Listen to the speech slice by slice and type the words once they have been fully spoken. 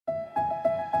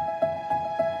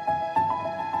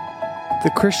The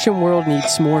Christian world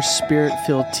needs more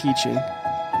spirit-filled teaching.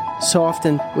 So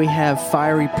often we have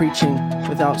fiery preaching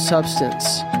without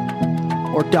substance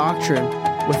or doctrine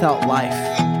without life.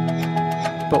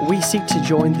 But we seek to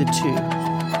join the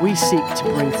two. We seek to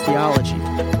bring theology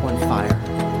on fire.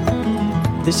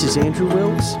 This is Andrew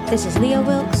Wilkes. This is Leah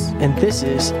Wilkes. And this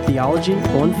is Theology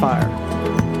on Fire.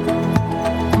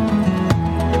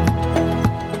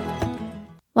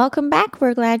 Welcome back.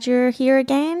 We're glad you're here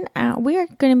again. We're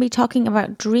going to be talking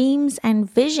about dreams and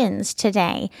visions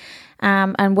today,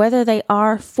 and whether they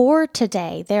are for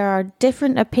today. There are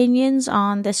different opinions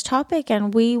on this topic,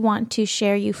 and we want to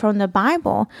share you from the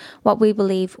Bible what we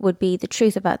believe would be the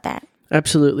truth about that.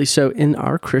 Absolutely. So in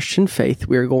our Christian faith,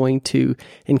 we're going to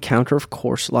encounter, of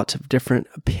course, lots of different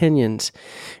opinions.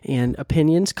 And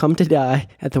opinions come to die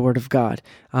at the Word of God.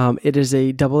 It is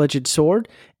a double-edged sword,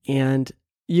 and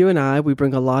you and I, we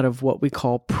bring a lot of what we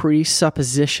call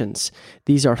presuppositions.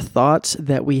 These are thoughts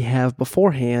that we have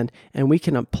beforehand, and we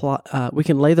can apply. We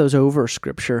can lay those over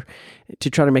Scripture to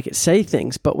try to make it say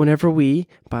things. But whenever we,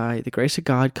 by the grace of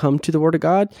God, come to the Word of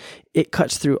God, it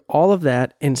cuts through all of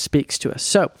that and speaks to us.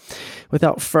 So,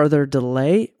 without further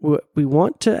delay, we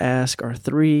want to ask our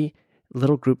three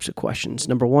little groups of questions.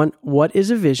 Number one, what is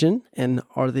a vision, and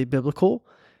are they biblical?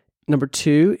 Number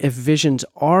two, if visions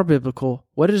are biblical,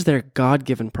 what is their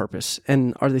God-given purpose?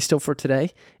 And are they still for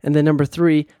today? And then number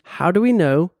three, how do we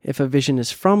know if a vision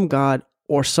is from God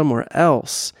or somewhere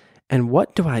else? And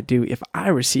what do I do if I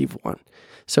receive one?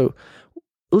 So,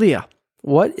 Leah,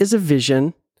 what is a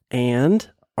vision and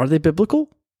are they biblical?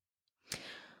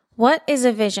 What is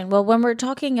a vision? Well, when we're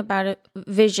talking about a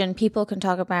vision, people can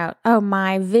talk about,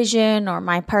 my vision or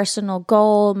my personal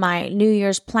goal, my New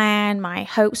Year's plan, my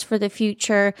hopes for the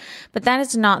future. But that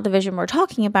is not the vision we're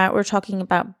talking about. We're talking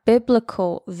about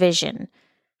biblical vision.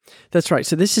 That's right.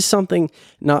 So this is something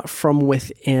not from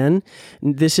within.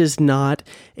 This is not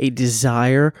a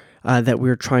desire that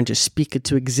we're trying to speak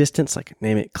into existence, like a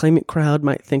name it, claim it crowd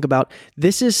might think about.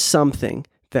 This is something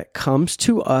that comes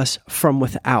to us from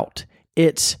without.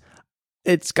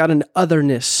 It's got an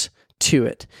otherness to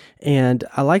it. And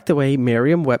I like the way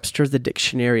Merriam-Webster, the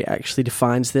dictionary, actually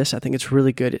defines this. I think it's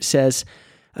really good. It says,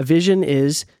 a vision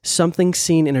is something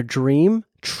seen in a dream,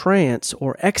 trance,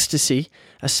 or ecstasy,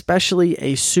 especially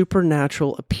a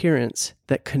supernatural appearance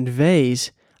that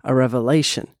conveys a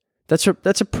revelation. That's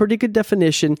a pretty good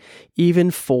definition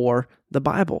even for the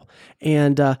Bible.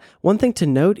 And one thing to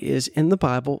note is in the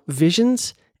Bible,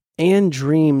 visions and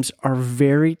dreams are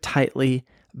very tightly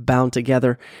bound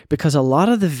together because a lot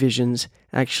of the visions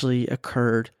actually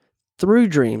occurred through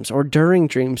dreams or during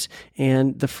dreams.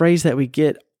 And the phrase that we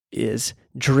get is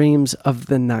dreams of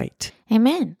the night.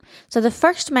 Amen. So the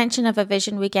first mention of a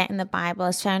vision we get in the Bible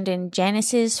is found in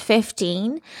Genesis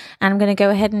 15, and I'm going to go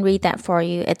ahead and read that for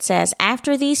you. It says,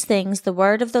 "After these things, the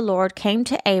word of the Lord came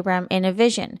to Abram in a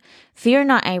vision. Fear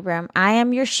not, Abram, I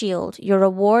am your shield. Your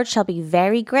reward shall be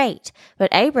very great.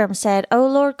 But Abram said, O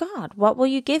Lord God, what will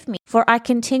you give me? For I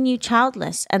continue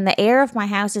childless, and the heir of my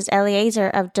house is Eliezer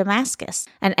of Damascus.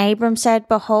 And Abram said,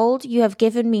 Behold, you have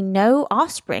given me no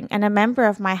offspring, and a member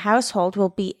of my household will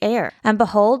be heir. And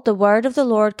behold, the word of the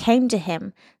Lord came to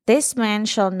him, This man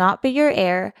shall not be your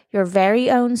heir, your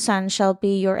very own son shall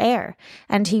be your heir.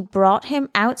 And he brought him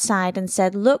outside and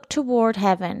said, Look toward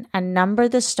heaven and number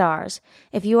the stars,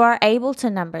 if you are able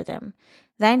to number them.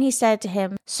 Then he said to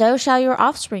him, So shall your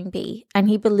offspring be. And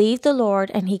he believed the Lord,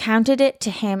 and he counted it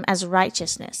to him as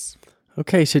righteousness."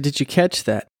 Okay, so did you catch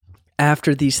that?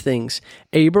 After these things,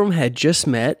 Abram had just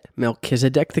met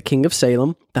Melchizedek, the king of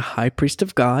Salem, the high priest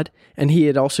of God, and he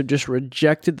had also just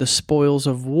rejected the spoils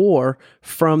of war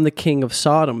from the king of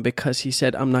Sodom because he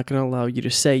said, I'm not going to allow you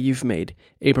to say you've made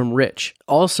Abram rich.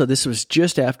 Also, this was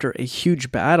just after a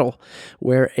huge battle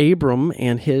where Abram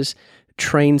and his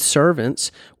trained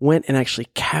servants went and actually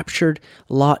captured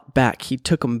Lot back. He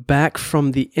took him back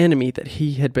from the enemy that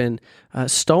he had been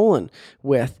stolen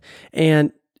with.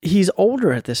 And he's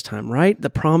older at this time, right? The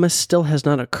promise still has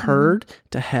not occurred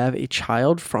to have a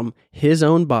child from his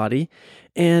own body.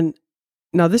 And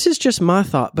now this is just my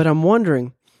thought, but I'm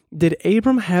wondering, did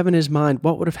Abram have in his mind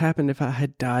what would have happened if I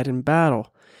had died in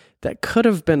battle? That could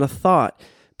have been a thought.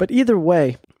 But either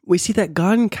way, we see that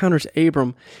God encounters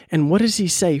Abram, and what does he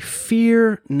say?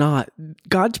 Fear not.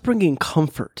 God's bringing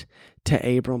comfort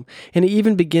to Abram, and he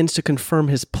even begins to confirm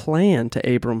his plan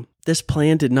to Abram. This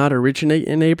plan did not originate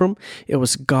in Abram. It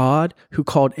was God who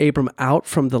called Abram out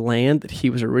from the land that he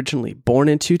was originally born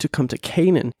into to come to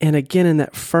Canaan. And again, in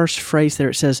that first phrase there,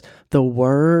 it says, the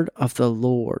word of the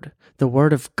Lord, the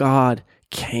word of God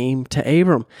came to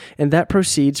Abram. And that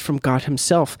proceeds from God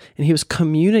himself. And he was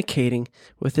communicating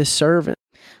with his servant.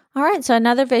 All right, so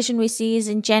another vision we see is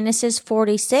in Genesis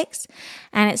 46,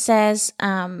 and it says,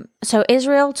 so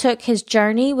Israel took his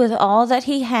journey with all that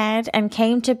he had and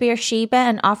came to Beersheba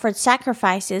and offered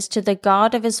sacrifices to the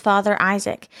God of his father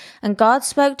Isaac. And God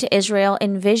spoke to Israel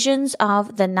in visions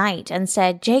of the night and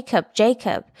said, Jacob,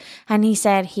 Jacob. And he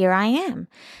said, Here I am.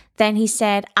 Then he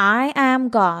said, I am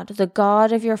God, the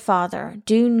God of your father.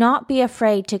 Do not be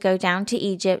afraid to go down to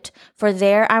Egypt, for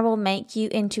there I will make you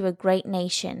into a great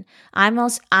nation. I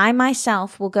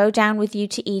myself will go down with you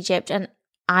to Egypt, and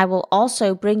I will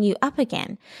also bring you up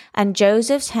again, and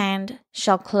Joseph's hand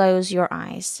shall close your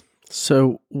eyes.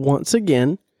 So once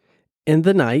again, in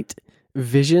the night,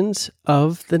 visions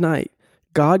of the night,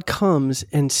 God comes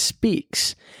and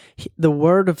speaks. The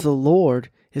word of the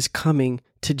Lord is coming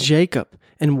to Jacob.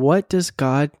 And what does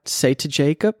God say to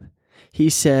Jacob? He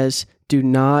says, do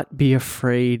not be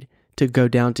afraid to go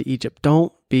down to Egypt.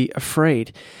 Don't be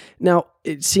afraid. Now,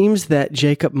 it seems that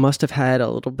Jacob must have had a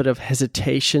little bit of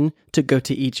hesitation to go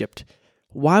to Egypt.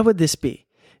 Why would this be?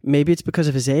 Maybe it's because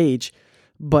of his age,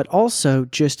 but also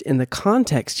just in the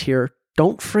context here,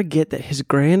 don't forget that his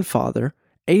grandfather,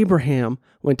 Abraham,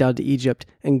 went down to Egypt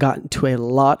and got into a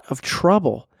lot of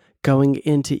trouble going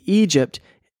into Egypt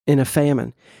in a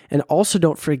famine. And also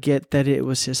don't forget that it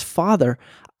was his father,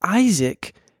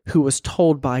 Isaac, who was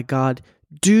told by God,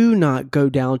 do not go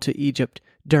down to Egypt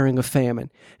during a famine.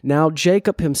 Now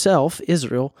Jacob himself,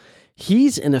 Israel,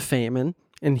 he's in a famine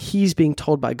and he's being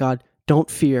told by God, don't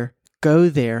fear, go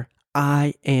there,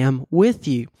 I am with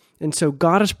you. And so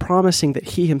God is promising that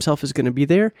he himself is going to be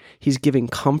there. He's giving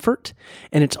comfort.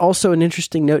 And it's also an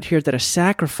interesting note here that a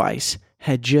sacrifice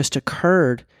had just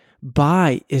occurred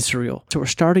by Israel. So we're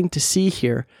starting to see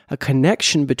here a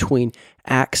connection between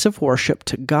acts of worship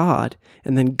to God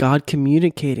and then God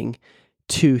communicating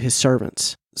to his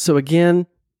servants. So again,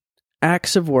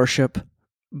 acts of worship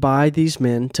by these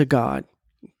men to God,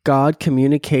 God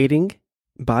communicating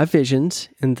by visions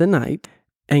in the night,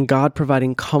 and God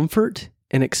providing comfort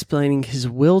and explaining his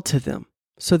will to them.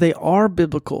 So they are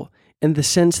biblical in the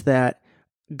sense that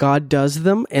God does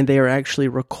them, and they are actually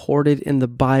recorded in the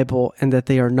Bible, and that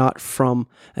they are not from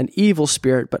an evil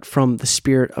spirit, but from the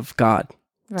Spirit of God.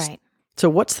 Right. So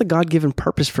what's the God-given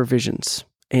purpose for visions?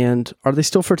 And are they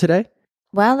still for today?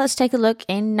 Well, let's take a look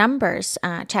in Numbers,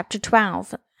 chapter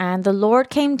 12. And the Lord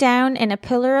came down in a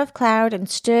pillar of cloud and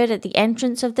stood at the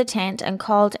entrance of the tent and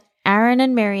called Aaron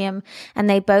and Miriam, and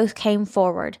they both came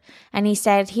forward. And he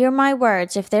said, Hear my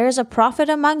words. If there is a prophet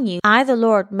among you, I, the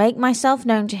Lord, make myself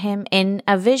known to him in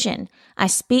a vision. I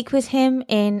speak with him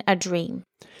in a dream.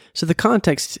 So the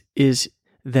context is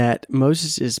that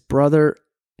Moses' brother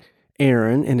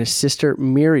Aaron and his sister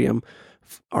Miriam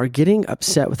are getting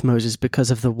upset with Moses because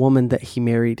of the woman that he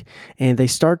married, and they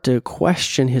start to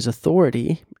question his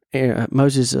authority,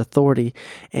 Moses' authority,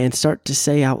 and start to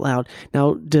say out loud,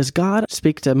 now, does God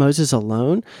speak to Moses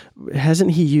alone?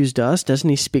 Hasn't he used us? Doesn't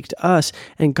he speak to us?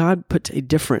 And God puts a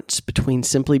difference between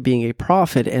simply being a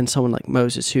prophet and someone like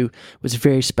Moses, who was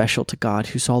very special to God,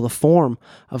 who saw the form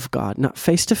of God, not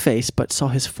face to face, but saw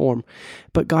his form.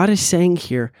 But God is saying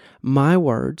here, my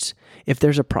words, if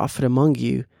there's a prophet among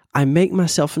you, I make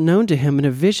myself known to him in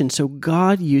a vision. So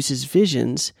God uses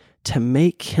visions to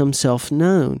make himself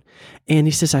known. And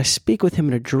he says, I speak with him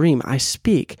in a dream.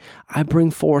 I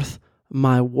bring forth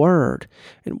my word.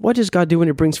 And what does God do when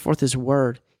he brings forth his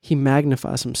word? He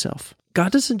magnifies himself.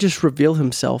 God doesn't just reveal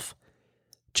himself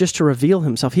just to reveal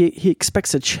himself. He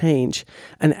expects a change,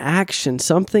 an action.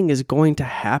 Something is going to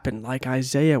happen, like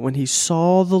Isaiah when he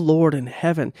saw the Lord in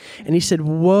heaven. And he said,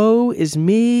 woe is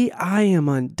me, I am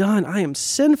undone, I am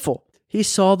sinful. He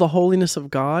saw the holiness of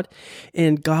God,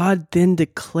 and God then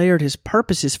declared his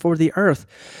purposes for the earth.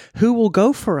 Who will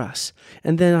go for us?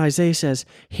 And then Isaiah says,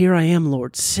 here I am,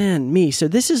 Lord, send me. So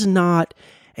this is not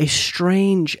a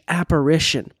strange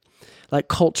apparition like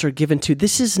cults are given to.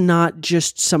 This is not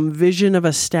just some vision of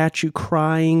a statue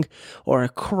crying or a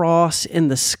cross in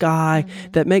the sky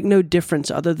that make no difference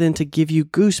other than to give you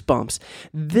goosebumps.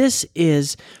 This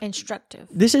is instructive.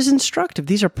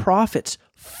 These are prophets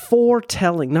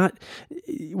foretelling, not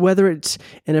whether it's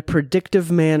in a predictive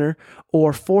manner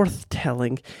or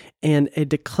forthtelling and a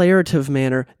declarative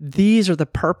manner. These are the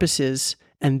purposes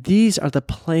and these are the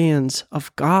plans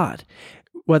of God,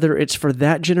 whether it's for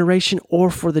that generation or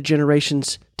for the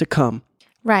generations to come.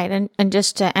 Right. And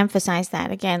just to emphasize that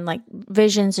again, like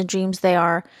visions and dreams, they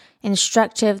are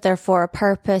instructive. They're for a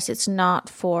purpose. It's not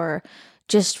for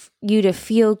just you to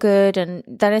feel good. And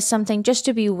that is something just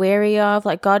to be wary of.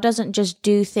 Like God doesn't just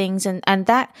do things, and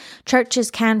that churches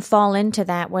can fall into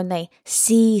that when they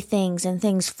see things and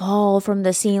things fall from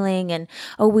the ceiling and,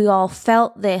 oh, we all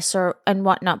felt this and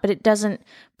whatnot, but it doesn't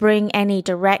bring any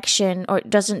direction, or it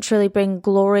doesn't truly bring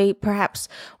glory, perhaps,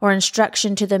 or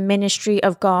instruction to the ministry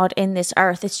of God in this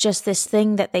earth. It's just this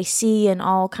thing that they see and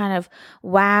all kind of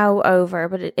wow over,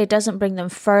 but it doesn't bring them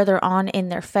further on in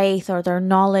their faith or their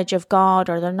knowledge of God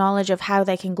or their knowledge of how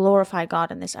they can glorify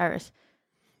God in this earth.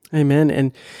 Amen.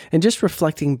 And just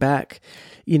reflecting back,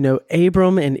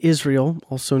 Abram and Israel,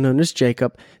 also known as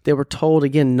Jacob, they were told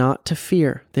again not to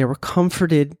fear. They were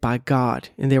comforted by God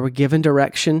and they were given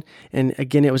direction. And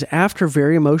again, it was after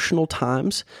very emotional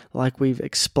times, like we've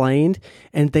explained,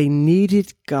 and they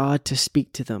needed God to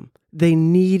speak to them. They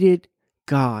needed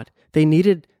God. They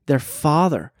needed their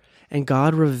Father, and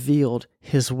God revealed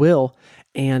His will,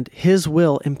 and His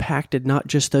will impacted not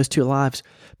just those two lives,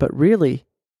 but really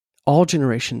all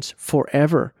generations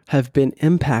forever have been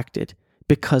impacted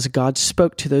because God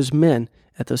spoke to those men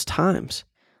at those times.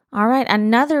 All right.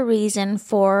 Another reason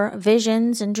for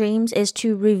visions and dreams is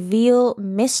to reveal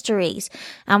mysteries.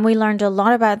 And we learned a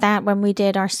lot about that when we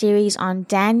did our series on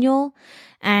Daniel.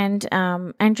 And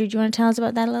Andrew, do you want to tell us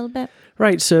about that a little bit?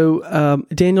 Right. So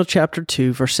Daniel chapter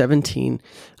 2, verse 17,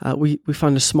 we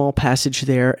find a small passage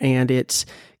there, and it's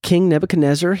King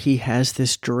Nebuchadnezzar. He has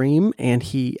this dream, and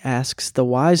he asks the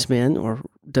wise men, or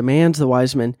demands the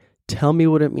wise men, tell me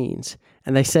what it means.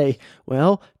 And they say,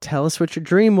 well, tell us what your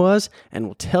dream was, and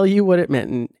we'll tell you what it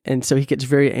meant. And so he gets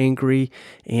very angry,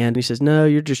 and he says, no,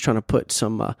 you're just trying to put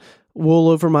some wool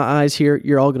over my eyes here.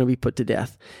 You're all going to be put to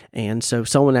death. And so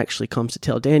someone actually comes to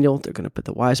tell Daniel they're going to put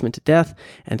the wise men to death.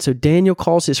 And so Daniel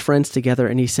calls his friends together,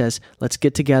 and he says, let's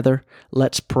get together.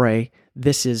 Let's pray.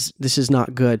 This is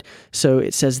not good. So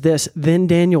it says this, then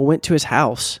Daniel went to his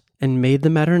house and made the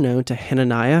matter known to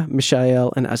Hananiah,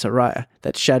 Mishael, and Azariah.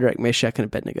 That's Shadrach, Meshach, and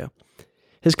Abednego,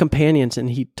 his companions, and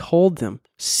he told them,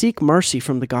 seek mercy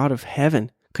from the God of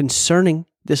heaven concerning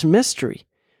this mystery,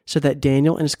 so that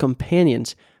Daniel and his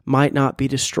companions might not be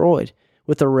destroyed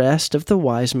with the rest of the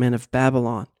wise men of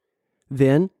Babylon.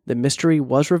 Then the mystery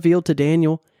was revealed to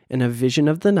Daniel in a vision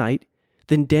of the night.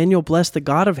 Then Daniel blessed the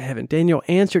God of heaven. Daniel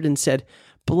answered and said,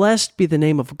 blessed be the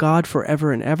name of God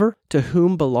forever and ever, to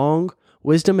whom belong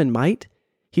wisdom and might.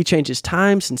 He changes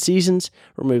times and seasons,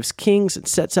 removes kings and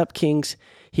sets up kings.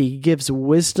 He gives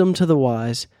wisdom to the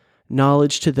wise,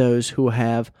 knowledge to those who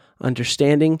have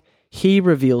understanding. He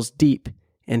reveals deep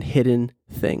and hidden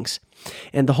things.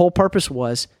 And the whole purpose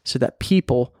was so that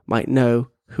people might know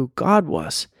who God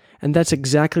was. And that's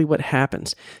exactly what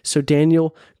happens. So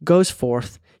Daniel goes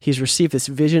forth. He's received this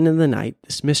vision in the night.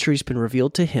 This mystery's been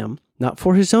revealed to him, not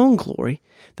for his own glory.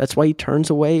 That's why he turns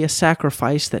away a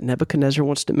sacrifice that Nebuchadnezzar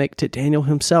wants to make to Daniel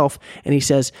himself. And he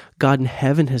says, God in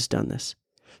heaven has done this.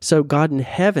 So God in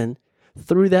heaven,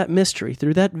 through that mystery,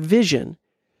 through that vision,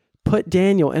 put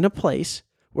Daniel in a place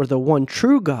where the one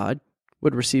true God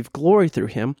would receive glory through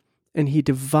him. And he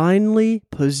divinely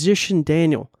positioned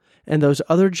Daniel and those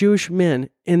other Jewish men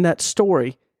in that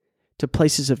story to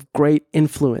places of great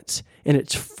influence. And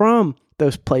it's from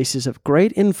those places of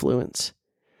great influence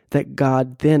that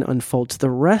God then unfolds the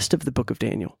rest of the book of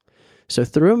Daniel. So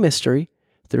through a mystery,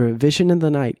 through a vision in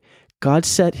the night, God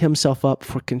set himself up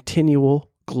for continual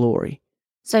glory.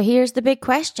 So here's the big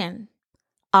question.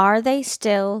 Are they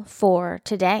still for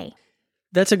today?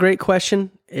 That's a great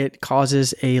question. It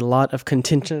causes a lot of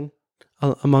contention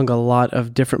among a lot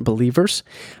of different believers.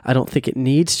 I don't think it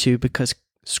needs to, because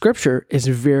Scripture is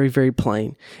very, very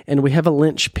plain, and we have a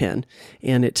linchpin,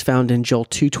 and it's found in Joel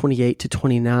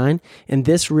 2:28-29, and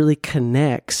this really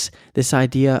connects this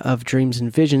idea of dreams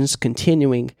and visions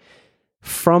continuing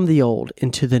from the old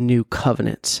into the new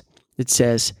covenants. It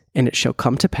says, and it shall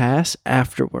come to pass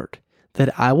afterward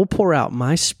that I will pour out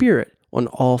my spirit on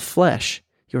all flesh.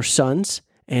 Your sons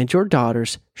and your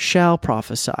daughters shall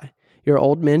prophesy. Your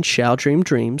old men shall dream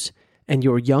dreams, and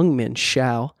your young men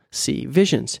shall see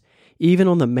visions. Even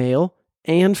on the male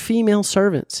and female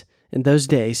servants. In those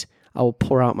days, I will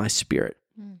pour out my spirit.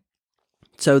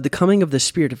 So the coming of the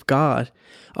Spirit of God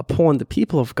upon the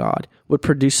people of God would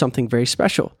produce something very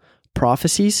special.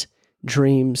 Prophecies,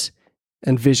 dreams,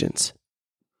 and visions.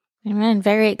 Amen.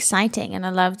 Very exciting. And I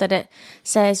love that it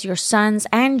says your sons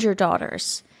and your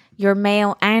daughters, your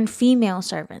male and female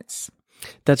servants.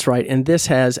 That's right. And this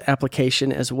has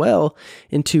application as well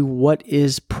into what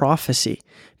is prophecy.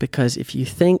 Because if you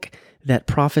think that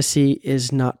prophecy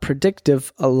is not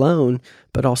predictive alone,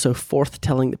 but also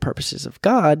forthtelling the purposes of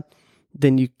God,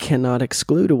 then you cannot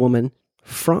exclude a woman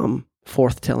from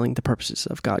forthtelling the purposes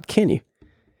of God, can you?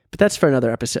 But that's for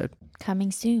another episode.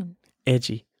 Coming soon.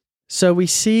 Edgy. So we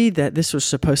see that this was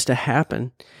supposed to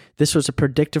happen. This was a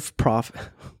predictive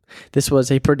This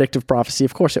was a predictive prophecy.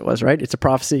 Of course it was, right? It's a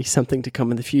prophecy, something to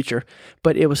come in the future.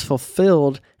 But it was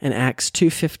fulfilled in Acts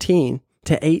 2:15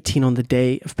 to 18 on the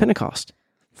day of Pentecost.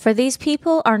 For these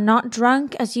people are not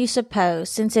drunk as you suppose,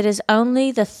 since it is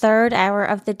only the 3rd hour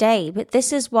of the day. But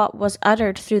this is what was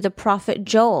uttered through the prophet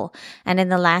Joel. And in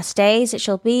the last days it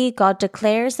shall be, God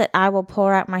declares, that I will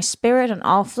pour out my spirit on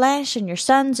all flesh, and your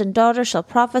sons and daughters shall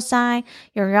prophesy,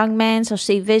 your young men shall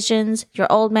see visions,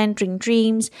 your old men dream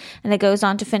dreams. And it goes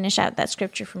on to finish out that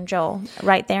scripture from Joel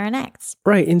right there in Acts.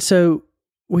 Right, and so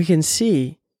we can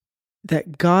see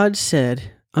that God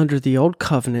said under the Old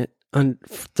Covenant,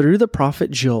 through the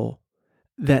prophet Joel,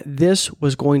 that this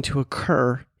was going to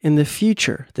occur in the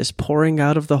future, this pouring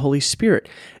out of the Holy Spirit.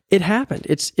 It happened.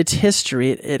 It's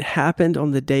history. It happened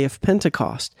on the day of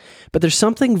Pentecost. But there's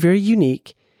something very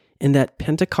unique in that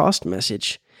Pentecost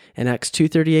message in Acts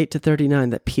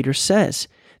 2:38-39 that Peter says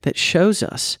that shows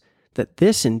us that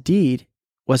this indeed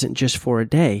wasn't just for a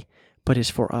day, but is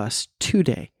for us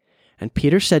today. And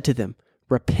Peter said to them,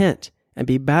 "Repent and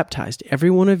be baptized, every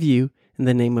one of you, in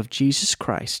the name of Jesus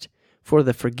Christ, for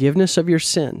the forgiveness of your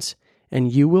sins,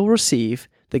 and you will receive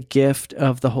the gift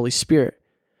of the Holy Spirit.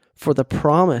 For the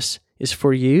promise is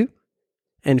for you,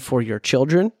 and for your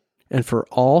children, and for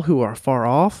all who are far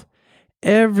off,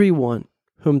 everyone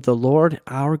whom the Lord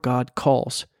our God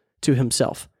calls to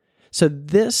himself." So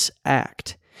this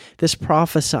act, this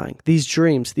prophesying, these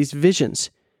dreams, these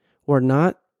visions, were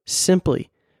not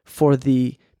simply for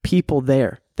the people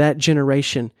there, that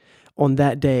generation on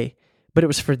that day, but it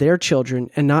was for their children,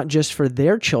 and not just for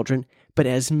their children, but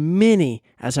as many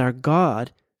as our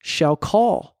God shall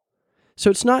call. So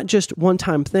it's not just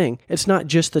one-time thing. It's not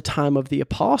just the time of the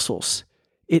apostles.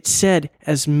 It said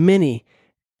as many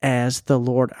as the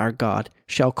Lord our God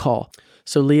shall call.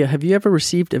 So Leah, have you ever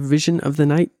received a vision of the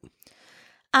night?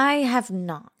 I have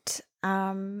not.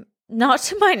 Not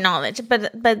to my knowledge,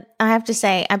 but I have to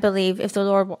say, I believe if the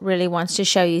Lord really wants to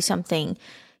show you something,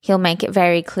 He'll make it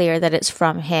very clear that it's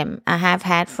from Him. I have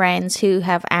had friends who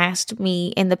have asked me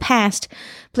in the past,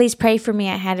 "Please pray for me.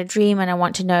 I had a dream and I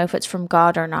want to know if it's from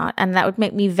God or not." And that would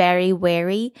make me very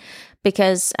wary,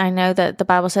 because I know that the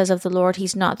Bible says of the Lord,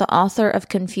 He's not the author of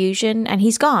confusion, and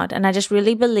He's God. And I just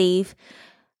really believe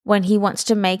when He wants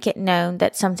to make it known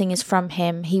that something is from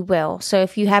Him, He will. So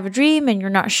if you have a dream and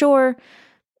you're not sure,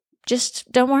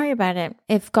 just don't worry about it.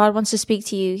 If God wants to speak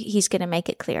to you, He's going to make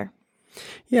it clear.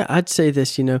 Yeah, I'd say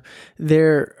this, we're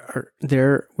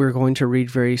going to read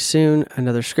very soon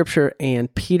another scripture,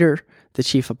 and Peter, the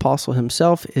chief apostle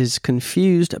himself, is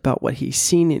confused about what he's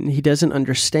seen and he doesn't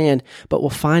understand, but we'll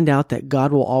find out that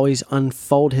God will always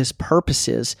unfold His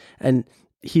purposes, and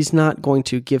He's not going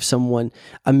to give someone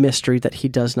a mystery that He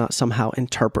does not somehow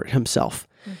interpret Himself.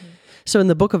 Mm-hmm. So in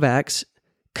the book of Acts,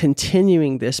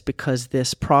 continuing this, because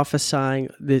this prophesying,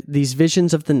 these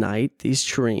visions of the night, these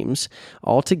dreams,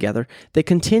 all together, they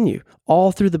continue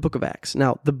all through the book of Acts.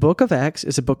 Now, the book of Acts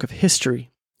is a book of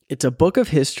history. It's a book of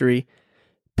history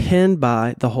penned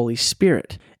by the Holy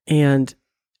Spirit. And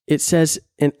it says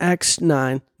in Acts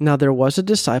 9, "Now there was a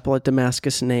disciple at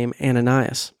Damascus named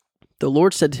Ananias. The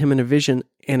Lord said to him in a vision,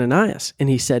 'Ananias.' And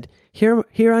he said, 'Here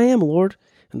I am, Lord.'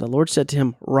 And the Lord said to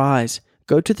him, 'Rise,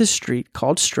 go to the street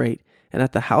called Straight, and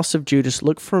at the house of Judas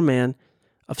look for a man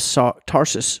of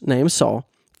Tarsus named Saul,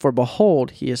 for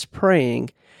behold, he is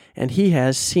praying, and he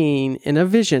has seen in a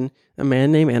vision a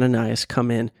man named Ananias come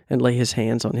in and lay his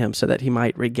hands on him so that he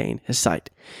might regain his sight.'"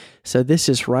 So this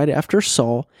is right after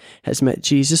Saul has met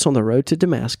Jesus on the road to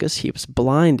Damascus. He was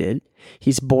blinded.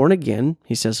 He's born again.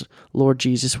 He says, "Lord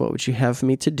Jesus, what would you have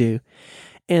me to do?"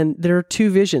 And there are two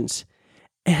visions.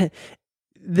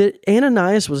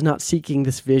 Ananias was not seeking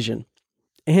this vision.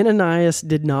 Ananias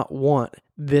did not want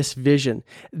this vision.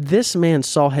 This man,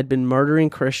 Saul, had been murdering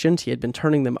Christians. He had been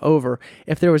turning them over.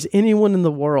 If there was anyone in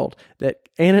the world that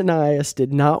Ananias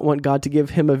did not want God to give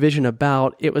him a vision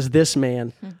about, it was this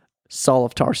man, Saul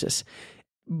of Tarsus.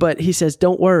 But he says,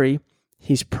 don't worry,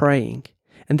 he's praying.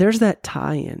 And there's that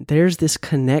tie-in. There's this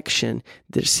connection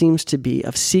that seems to be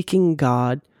of seeking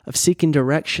God, of seeking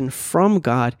direction from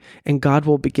God, and God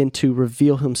will begin to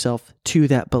reveal Himself to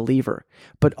that believer.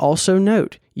 But also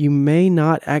note, you may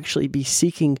not actually be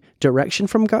seeking direction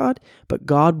from God, but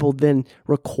God will then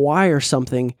require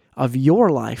something of your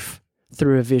life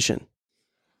through a vision.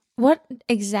 What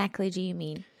exactly do you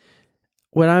mean?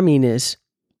 What I mean is,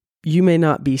 you may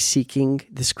not be seeking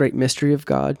this great mystery of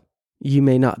God. You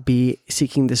may not be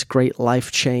seeking this great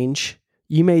life change.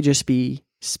 You may just be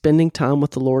spending time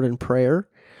with the Lord in prayer.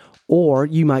 Or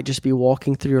you might just be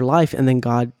walking through your life and then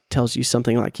God tells you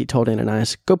something like He told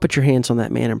Ananias, go put your hands on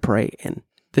that man and pray, and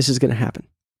this is going to happen.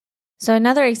 So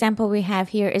another example we have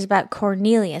here is about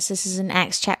Cornelius. This is in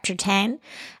Acts chapter 10.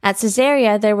 At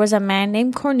Caesarea, there was a man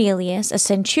named Cornelius, a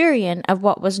centurion of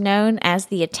what was known as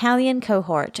the Italian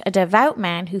cohort, a devout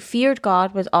man who feared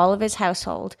God with all of his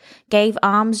household, gave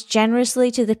alms generously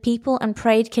to the people, and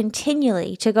prayed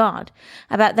continually to God.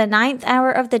 About the 9th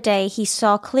hour of the day, he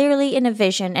saw clearly in a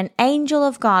vision an angel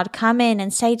of God come in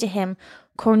and say to him,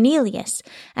 Cornelius.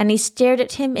 And he stared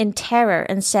at him in terror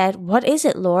and said, What is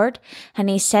it, Lord? And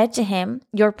he said to him,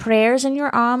 Your prayers and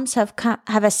your alms have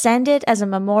ascended as a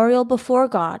memorial before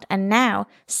God. And now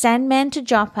send men to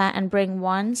Joppa and bring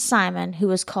one Simon,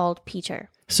 who is called Peter.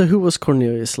 So who was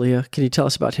Cornelius, Leah? Can you tell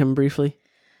us about him briefly?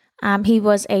 He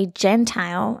was a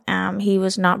Gentile. He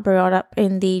was not brought up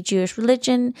in the Jewish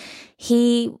religion.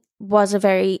 He was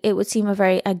it would seem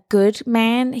a good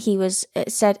man. He was,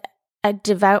 it said, a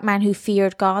devout man who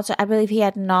feared God. So I believe he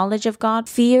had knowledge of God,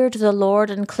 feared the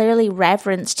Lord, and clearly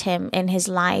reverenced him in his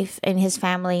life, in his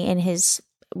family, in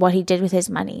what he did with his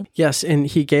money. Yes, and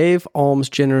he gave alms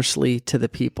generously to the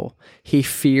people. He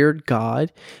feared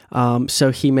God, so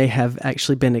he may have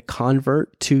actually been a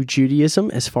convert to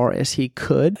Judaism as far as he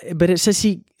could. But it says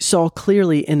he saw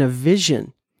clearly in a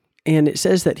vision. And it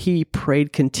says that he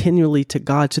prayed continually to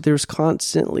God. So there's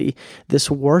constantly this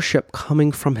worship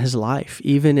coming from his life,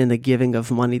 even in the giving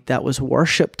of money. That was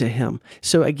worship to him.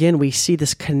 So again, we see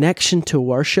this connection to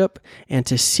worship and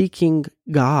to seeking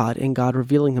God and God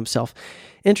revealing himself.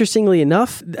 Interestingly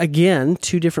enough, again,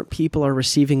 two different people are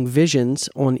receiving visions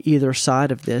on either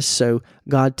side of this. So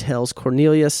God tells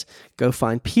Cornelius, go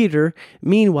find Peter.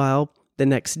 Meanwhile, the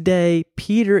next day,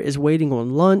 Peter is waiting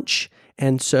on lunch.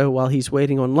 And so while he's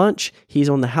waiting on lunch, he's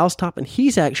on the housetop and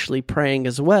he's actually praying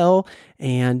as well.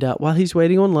 And while he's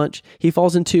waiting on lunch, he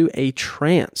falls into a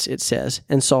trance, it says,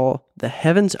 and saw the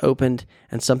heavens opened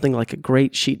and something like a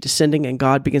great sheet descending. And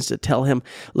God begins to tell him,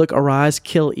 look, arise,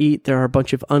 kill, eat. There are a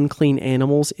bunch of unclean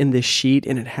animals in this sheet.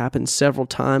 And it happens several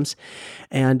times.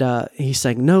 And he's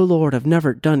saying, no, Lord, I've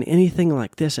never done anything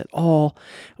like this at all.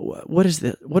 What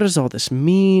does all this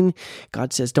mean?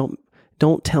 God says, Don't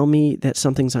tell me that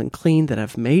something's unclean that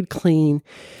I've made clean.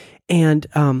 And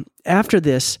after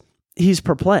this, he's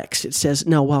perplexed. It says,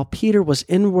 now while Peter was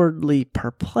inwardly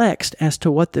perplexed as to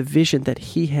what the vision that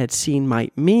he had seen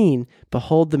might mean,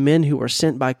 behold, the men who were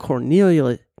sent by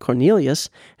Cornelius,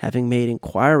 having made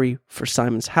inquiry for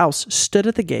Simon's house, stood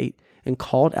at the gate and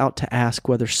called out to ask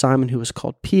whether Simon, who was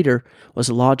called Peter,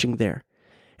 was lodging there.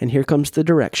 And here comes the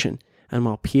direction. And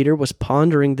while Peter was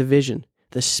pondering the vision,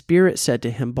 the Spirit said to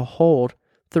him, behold,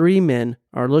 3 men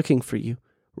are looking for you.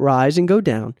 Rise and go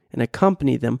down and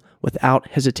accompany them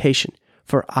without hesitation,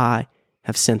 for I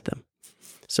have sent them.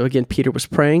 So again, Peter was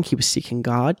praying. He was seeking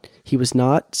God. He was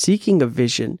not seeking a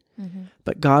vision,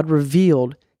 but God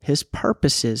revealed his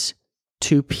purposes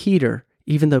to Peter,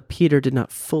 even though Peter did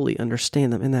not fully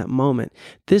understand them in that moment.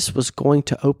 This was going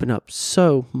to open up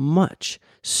so much.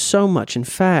 In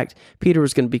fact, Peter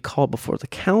was going to be called before the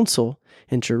council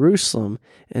in Jerusalem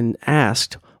and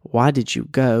asked, why did you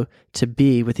go to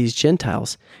be with these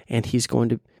Gentiles? And he's going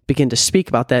to begin to speak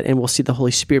about that, and we'll see the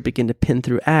Holy Spirit begin to pin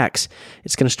through Acts.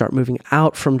 It's going to start moving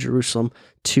out from Jerusalem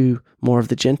to more of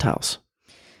the Gentiles.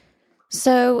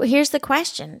 So here's the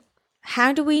question.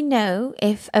 How do we know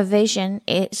if a vision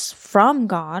is from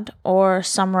God or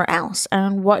somewhere else?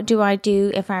 And what do I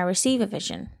do if I receive a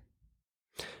vision?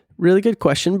 Really good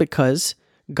question, because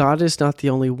God is not the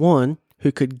only one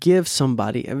who could give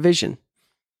somebody a vision.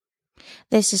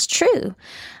 This is true.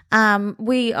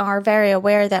 We are very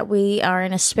aware that we are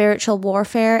in a spiritual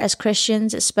warfare as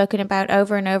Christians. It's spoken about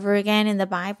over and over again in the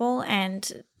Bible,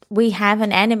 and we have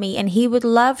an enemy, and he would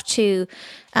love to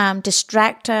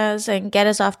distract us and get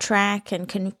us off track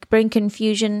and bring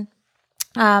confusion.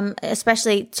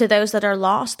 Especially to those that are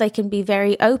lost. They can be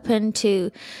very open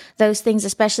to those things,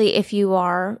 especially if you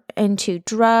are into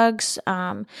drugs,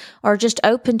 or just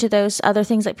open to those other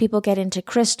things like people get into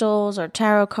crystals or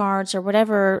tarot cards or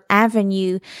whatever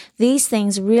avenue. These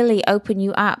things really open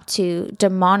you up to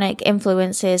demonic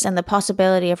influences and the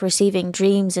possibility of receiving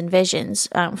dreams and visions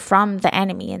from the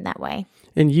enemy in that way.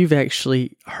 And you've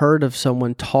actually heard of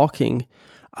someone talking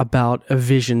about a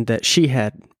vision that she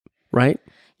had, right?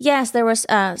 Yes, there was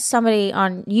somebody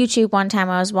on YouTube one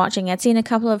time I was watching. I'd seen a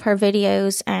couple of her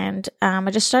videos, and I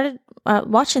just started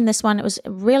watching this one. It was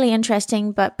really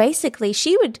interesting, but basically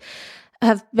she would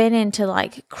have been into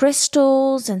like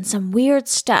crystals and some weird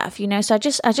stuff, so I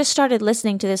just started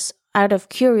listening to this out of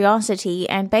curiosity,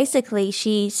 and basically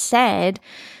she said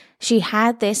she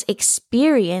had this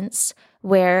experience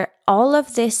where all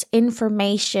of this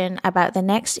information about the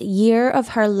next year of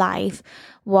her life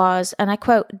was, and I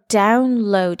quote,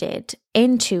 downloaded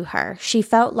into her. She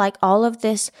felt like all of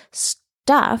this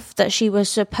stuff that she was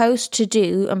supposed to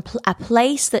do, and a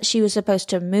place that she was supposed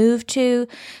to move to,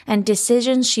 and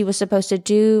decisions she was supposed to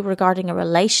do regarding a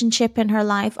relationship in her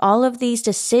life, all of these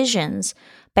decisions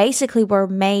basically were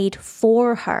made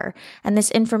for her, and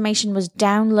this information was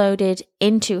downloaded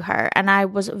into her. And I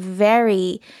was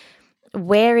very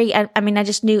wary. I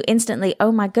just knew instantly,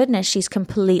 oh my goodness, she's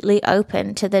completely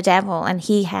open to the devil, and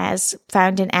he has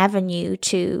found an avenue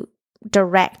to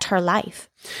direct her life.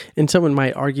 And someone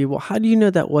might argue, well, how do you know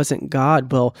that wasn't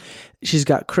God? Well, she's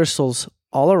got crystals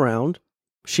all around.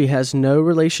 She has no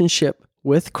relationship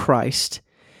with Christ,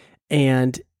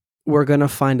 and we're going to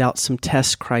find out some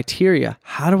test criteria.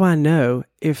 How do I know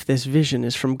if this vision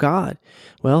is from God?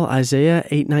 Well, Isaiah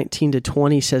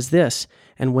 8:19-20 says this,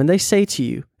 "And when they say to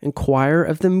you, inquire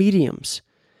of the mediums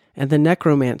and the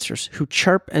necromancers who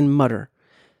chirp and mutter,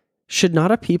 should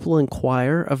not a people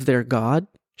inquire of their God?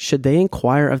 Should they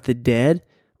inquire of the dead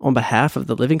on behalf of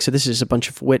the living?" So this is a bunch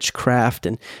of witchcraft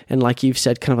and like you've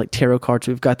said, kind of like tarot cards.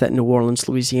 We've got that in New Orleans,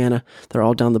 Louisiana. They're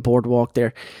all down the boardwalk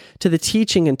there. "To the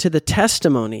teaching and to the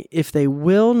testimony, if they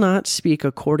will not speak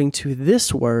according to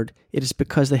this word, it is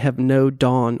because they have no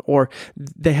dawn, or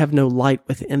they have no light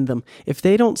within them. If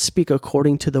they don't speak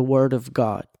according to the word of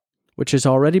God, which has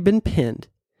already been penned,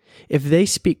 if they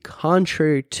speak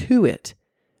contrary to it,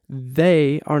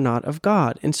 they are not of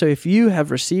God." And so if you have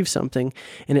received something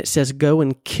and it says, go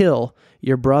and kill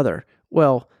your brother,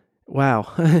 well, wow.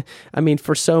 I mean,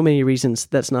 for so many reasons,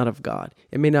 that's not of God.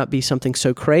 It may not be something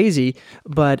so crazy,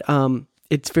 but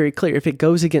it's very clear. If it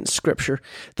goes against Scripture,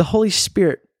 the Holy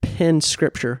Spirit penned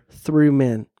Scripture through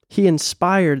men. He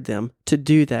inspired them to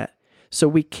do that. So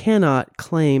we cannot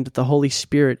claim that the Holy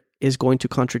Spirit is going to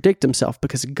contradict himself,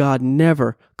 because God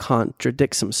never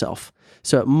contradicts himself.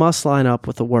 So it must line up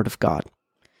with the Word of God.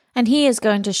 And he is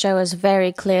going to show us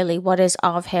very clearly what is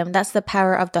of him. That's the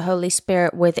power of the Holy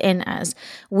Spirit within us.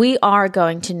 We are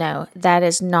going to know that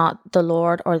is not the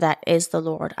Lord, or that is the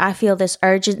Lord. I feel this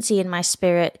urgency in my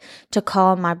spirit to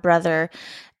call my brother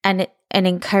and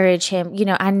encourage him.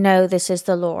 I know this is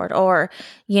the Lord. Or,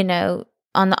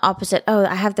 on the opposite,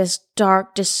 I have this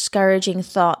dark, discouraging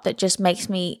thought that just makes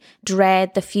me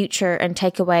dread the future and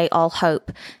take away all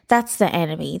hope. That's the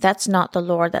enemy. That's not the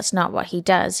Lord. That's not what he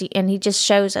does. And he just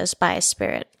shows us by his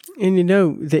Spirit. And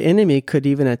the enemy could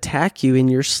even attack you in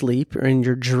your sleep or in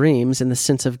your dreams, in the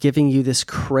sense of giving you this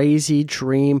crazy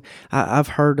dream. I've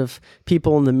heard of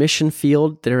people in the mission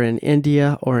field. They're in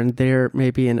India or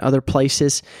maybe in other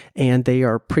places, and they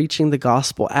are preaching the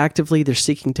gospel actively. They're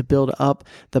seeking to build up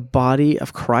the body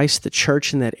of Christ, the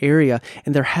church in that area.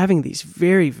 And they're having these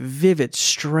very vivid,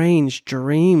 strange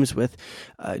dreams with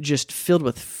just filled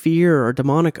with fear or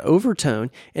demonic overtone.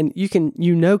 And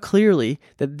you know clearly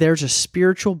that there's a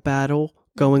spiritual battle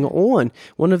going on.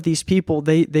 One of these people,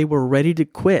 they were ready to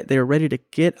quit. They were ready to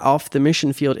get off the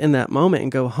mission field in that moment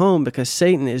and go home, because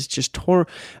Satan is just I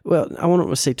won't want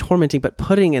to say tormenting, but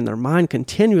putting in their mind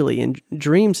continually in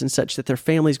dreams and such that their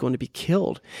family is going to be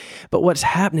killed. But what's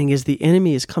happening is the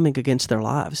enemy is coming against their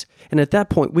lives. And at that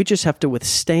point, we just have to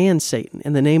withstand Satan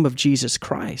in the name of Jesus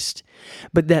Christ.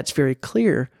 But that's very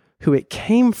clear who it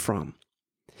came from.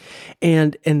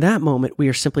 And in that moment, we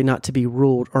are simply not to be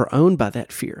ruled or owned by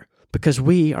that fear, because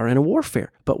we are in a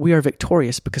warfare, but we are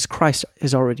victorious because Christ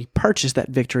has already purchased that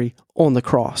victory on the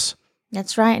cross.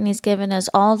 That's right, and he's given us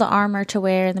all the armor to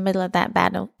wear in the middle of that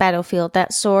battlefield,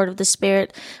 that sword of the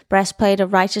Spirit, breastplate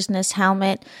of righteousness,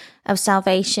 helmet of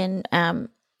salvation.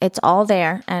 It's all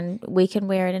there, and we can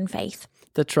wear it in faith.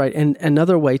 That's right, and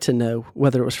another way to know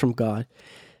whether it was from God,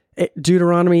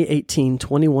 Deuteronomy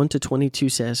 18:21-22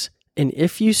 says, "And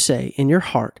if you say in your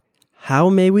heart, how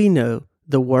may we know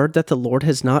the word that the Lord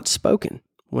has not spoken?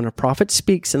 When a prophet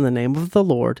speaks in the name of the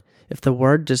Lord, if the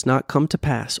word does not come to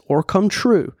pass or come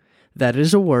true, that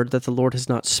is a word that the Lord has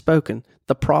not spoken.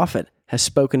 The prophet has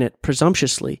spoken it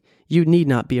presumptuously. You need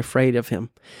not be afraid of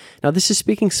him." Now, this is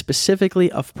speaking specifically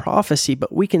of prophecy,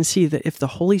 but we can see that if the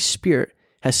Holy Spirit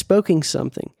has spoken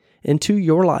something into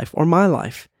your life or my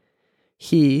life,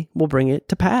 he will bring it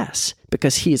to pass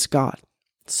because he is God.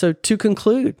 So to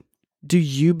conclude, do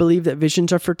you believe that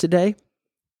visions are for today?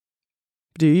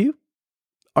 Do you?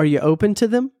 Are you open to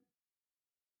them?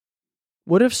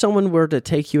 What if someone were to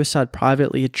take you aside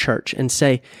privately at church and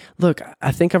say, "Look,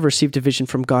 I think I've received a vision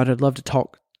from God. I'd love to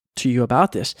talk to you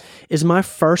about this." Is my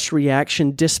first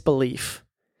reaction disbelief?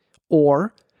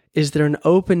 Or is there an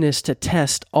openness to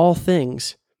test all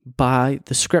things by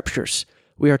the Scriptures?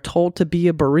 We are told to be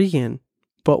a Berean,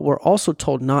 but we're also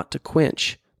told not to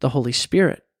quench the Holy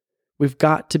Spirit. We've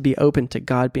got to be open to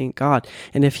God being God.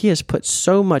 And if he has put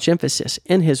so much emphasis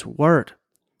in his word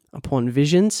upon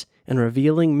visions and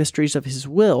revealing mysteries of His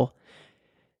will,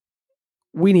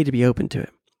 we need to be open to it.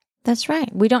 That's right.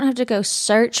 We don't have to go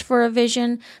search for a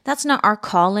vision. That's not our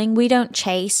calling. We don't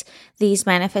chase these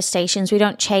manifestations. We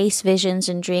don't chase visions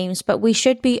and dreams, but we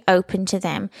should be open to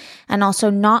them and also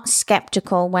not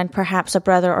skeptical when perhaps a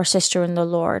brother or sister in the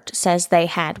Lord says they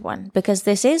had one, because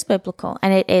this is biblical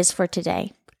and it is for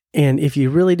today. And if you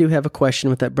really do have a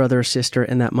question with that brother or sister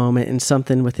in that moment and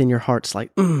something within your heart's like,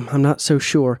 I'm not so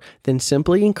sure, then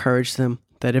simply encourage them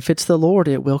that if it's the Lord,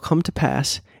 it will come to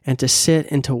pass, and to sit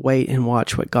and to wait and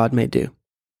watch what God may do.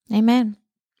 Amen.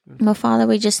 Well, Father,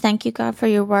 we just thank you, God, for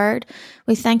your word.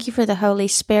 We thank you for the Holy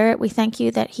Spirit. We thank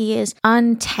you that He is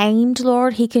untamed,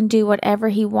 Lord. He can do whatever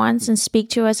He wants and speak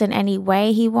to us in any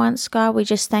way He wants, God. We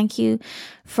just thank you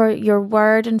for your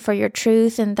word and for your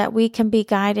truth, and that we can be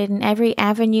guided in every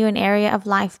avenue and area of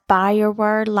life by your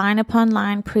word, line upon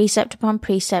line, precept upon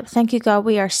precept. Thank you, God,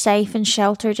 we are safe and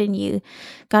sheltered in you.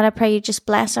 God, I pray you just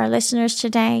bless our listeners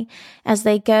today as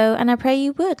they go, and I pray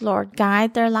you would, Lord,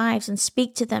 guide their lives and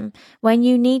speak to them when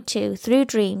you need to, through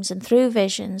dreams and through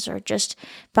visions, or just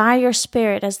by your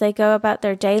Spirit as they go about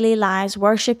their daily lives,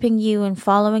 worshiping you and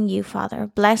following you,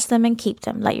 Father. Bless them and keep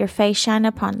them. Let your face shine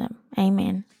upon them.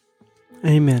 Amen.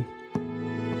 Amen.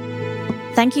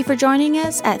 Thank you for joining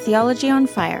us at Theology on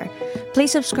Fire.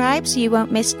 Please subscribe so you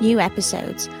won't miss new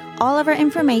episodes. All of our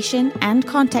information and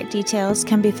contact details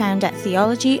can be found at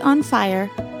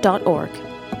theologyonfire.org.